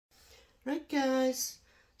Right guys,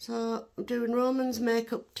 so I'm doing Roman's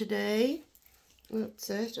makeup today.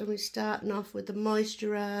 That's it, and we're starting off with the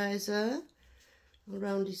moisturiser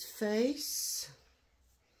around his face,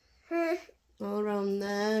 all around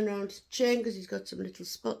there, and around his chin, because he's got some little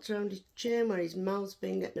spots around his chin where his mouth's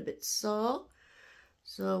been getting a bit sore.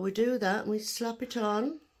 So we do that and we slap it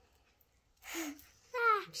on.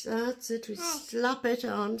 So that's it, we slap it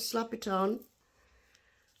on.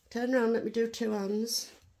 Turn around, let me do two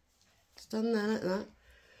hands. Stand there like that.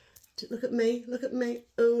 Look at me, look at me.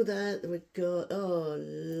 Oh, there we go. Oh,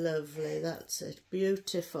 lovely, that's it,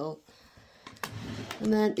 beautiful.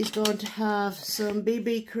 And then he's going to have some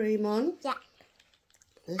BB cream on. Yeah.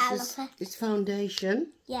 This is his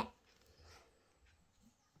foundation. Yeah.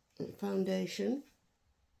 Foundation.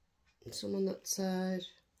 And some on that side.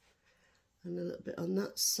 And a little bit on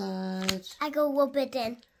that side. I go rub it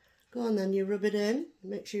in. Go on then, you rub it in.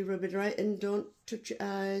 Make sure you rub it right in, don't touch your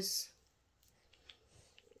eyes.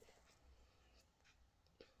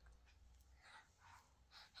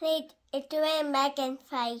 It's doing Megan's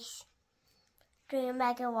face. Doing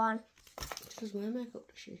Megan one. She does wear makeup,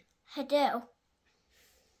 does she? I do.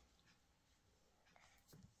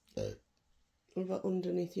 What about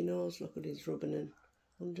underneath your nose? Look at he's rubbing in.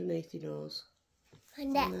 Underneath your nose.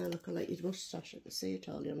 And there, look, I like your moustache. I can see it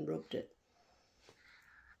all. You haven't rubbed it.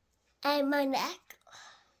 And my neck.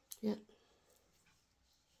 Yeah.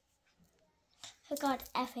 I got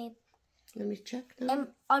every. Let me check now.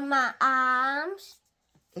 On my arms.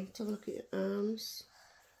 Let's have a look at your arms.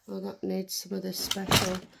 Oh, that needs some of this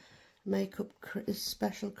special makeup,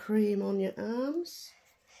 special cream on your arms.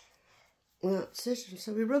 That's it.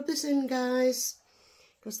 So we rub this in, guys,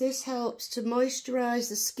 because this helps to moisturise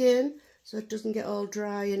the skin so it doesn't get all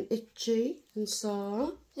dry and itchy and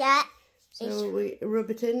sore. Yeah. So we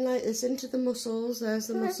rub it in like this into the muscles. There's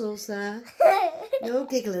the muscles there. No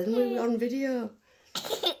giggling, we're on video.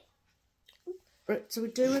 Right, so we're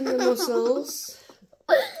doing the muscles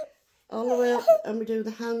all the way up, and we do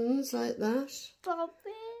the hands like that. Stop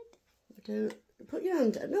it. We do. Put your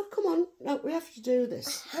hand down. No, come on. No, we have to do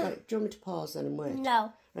this. Right, do you want me to pause then and wait?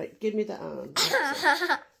 No. Right, give me the arm.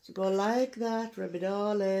 So go like that, rub it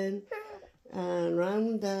all in, and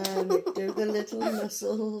round there, we do the little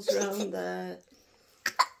muscles round there.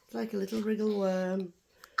 It's like a little wriggle worm.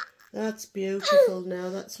 That's beautiful now,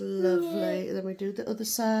 that's lovely. Then we do the other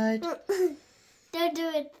side. Don't do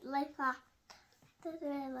it like that. Don't do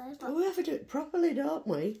it like that. Oh, we have to do it properly, don't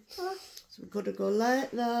we? So we've got to go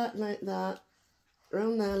like that.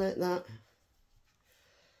 Round there like that.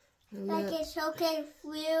 And like it's okay a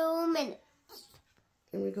few minutes.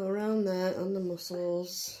 And we go around there on the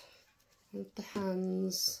muscles, with the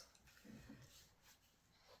hands.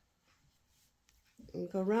 And we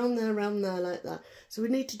go round there like that. So we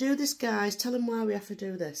need to do this, guys. Tell them why we have to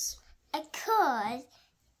do this. Because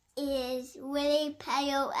it's really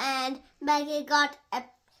pale and Megan got a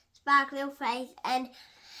sparkling face and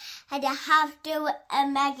I have to do a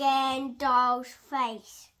Megan doll's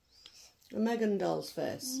face. A Megan doll's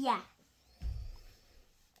face? Yeah.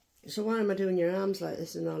 So why am I doing your arms like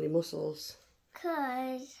this and all your muscles?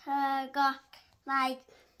 Because I got like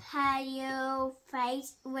pale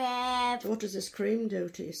face with... What does this cream do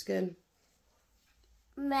to your skin?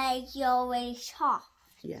 Make you really soft.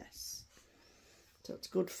 Yes. So it's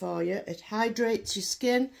good for you. It hydrates your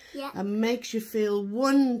skin, yeah, and makes you feel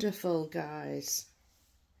wonderful, guys.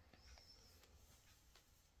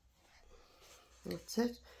 That's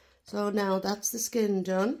it. So now that's the skin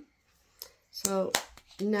done. So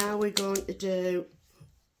now we're going to do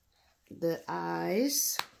the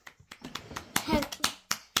eyes. I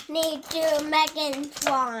need to do Megan's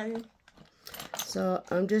one. So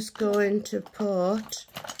I'm just going to put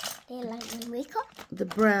Do you like my makeup? the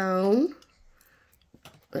brown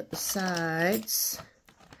at the sides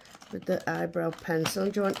with the eyebrow pencil.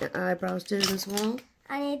 Do you want your eyebrows doing as well?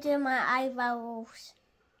 I need to do my eyebrows.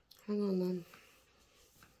 Hang on then.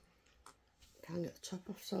 Can't get the top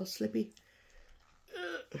off, so slippy.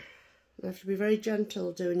 You have to be very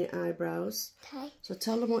gentle doing your eyebrows. Okay. So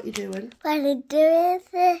tell them what you're doing. What I'm doing is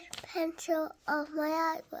the pencil of my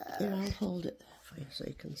eyebrows. Here, I'll hold it there for you so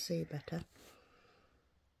you can see better.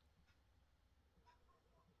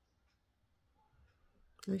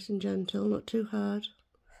 Nice and gentle, not too hard.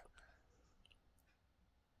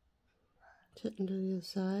 Sit and do the other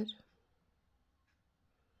side.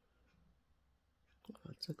 Oh,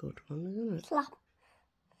 that's a good one, isn't it? Slap.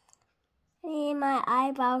 See my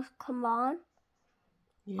eyebrows come on.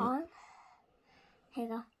 Yeah. On. Here you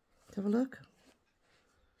go. Let's have a look.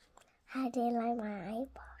 I do like my eyebrows.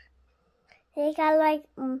 They got like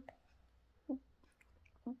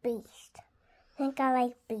beast. think I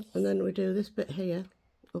like bees. And then we do this bit here,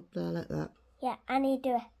 up there like that. Yeah, I need to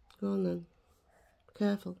do it. Go on then.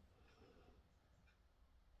 Careful.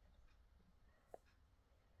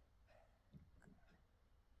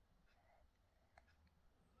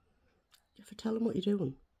 You have to tell them what you're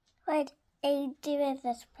doing. Wait, I do with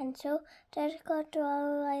this pencil. Just go to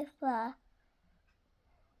all the way there.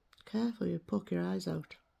 Careful, you poke your eyes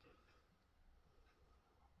out.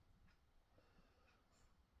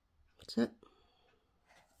 That's it.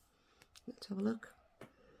 Let's have a look.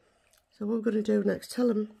 So what we're going to do next, tell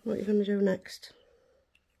them what you're going to do next.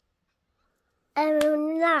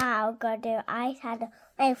 Now going to do eyeshadow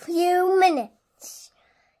in a few minutes.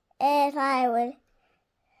 If I would.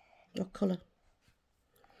 What colour?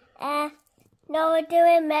 No, we're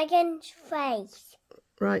doing Megan's face.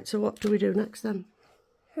 Right, so what do we do next then?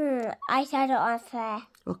 Eyeshadow on there.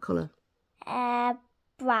 What colour?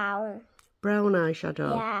 Brown. Brown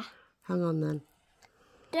eyeshadow? Yeah. Hang on then.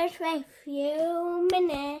 Just for a few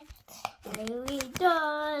minutes. And we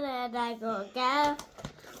done and I go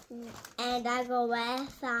and I go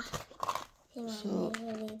with that. So,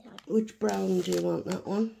 which brown do you want? That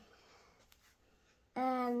one?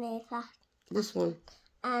 And that. This one?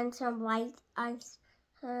 And some white and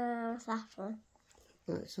that one.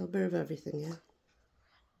 Right, so a bit of everything, yeah?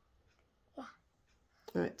 Yeah.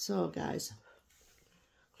 Right, so guys,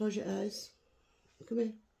 close your eyes. Come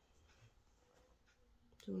here.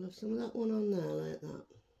 So we'll have some of that one on there like that.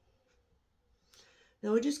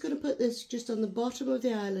 Now we're just going to put this just on the bottom of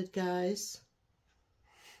the eyelid, guys.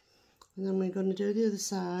 And then we're going to do the other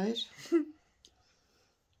side.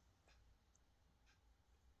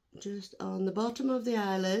 Just on the bottom of the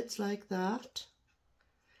eyelids like that.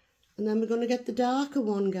 And then we're going to get the darker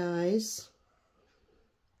one, guys.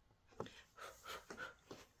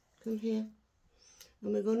 Come here.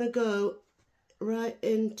 And we're going to go right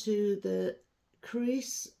into the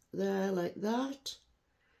crease there like that.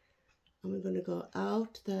 And we're going to go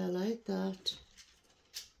out there like that.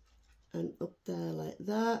 And up there like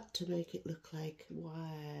that to make it look like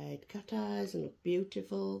wide cat eyes and look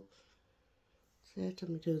beautiful. So let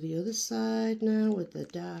me do the other side now with the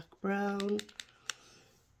dark brown.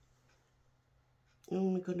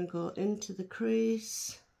 And we're going to go into the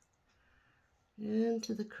crease.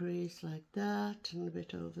 Into the crease like that and a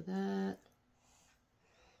bit over there.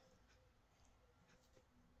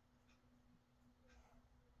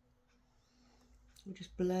 We'll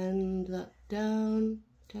just blend that down,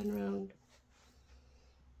 turn around.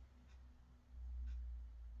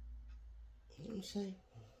 Let me see.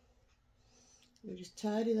 We'll just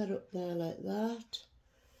tidy that up there like that.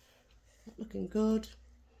 That looking good.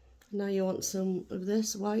 Now you want some of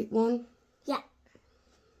this white one? Yeah.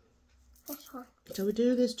 This one. So we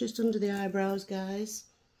do this just under the eyebrows, guys.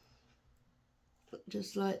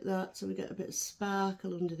 Just like that, so we get a bit of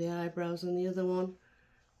sparkle under the eyebrows, and the other one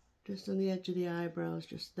just on the edge of the eyebrows,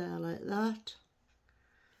 just there like that.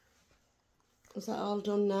 Is that all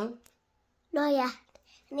done now? Not yet.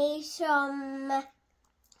 I need some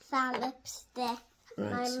lipstick.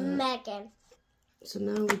 Right, so, Megan. So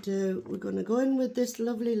now we're going to go in with this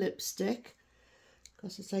lovely lipstick,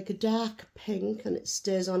 because it's like a dark pink and it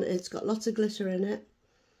stays on. It's got lots of glitter in it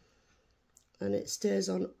and it stays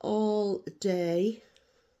on all day.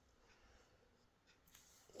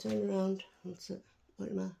 Turn around. That's it. What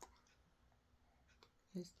am I?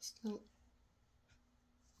 Is it still?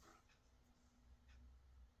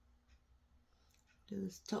 Do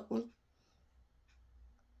this top one.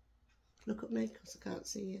 Look at me because I can't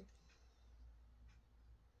see you.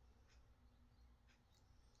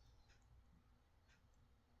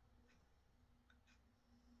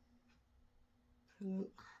 Hang on.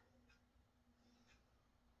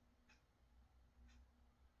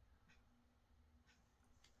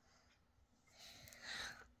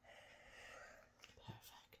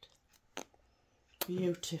 Perfect.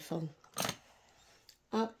 Beautiful.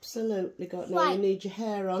 Absolutely got. Now Right. you need your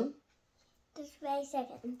hair on. Just wait a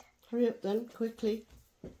second. Hurry up then, quickly.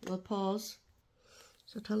 We'll pause.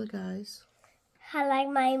 So tell the guys. I like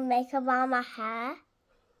my makeup on my hair.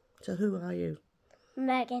 So who are you?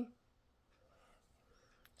 Megan.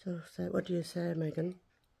 So say, what do you say, Megan?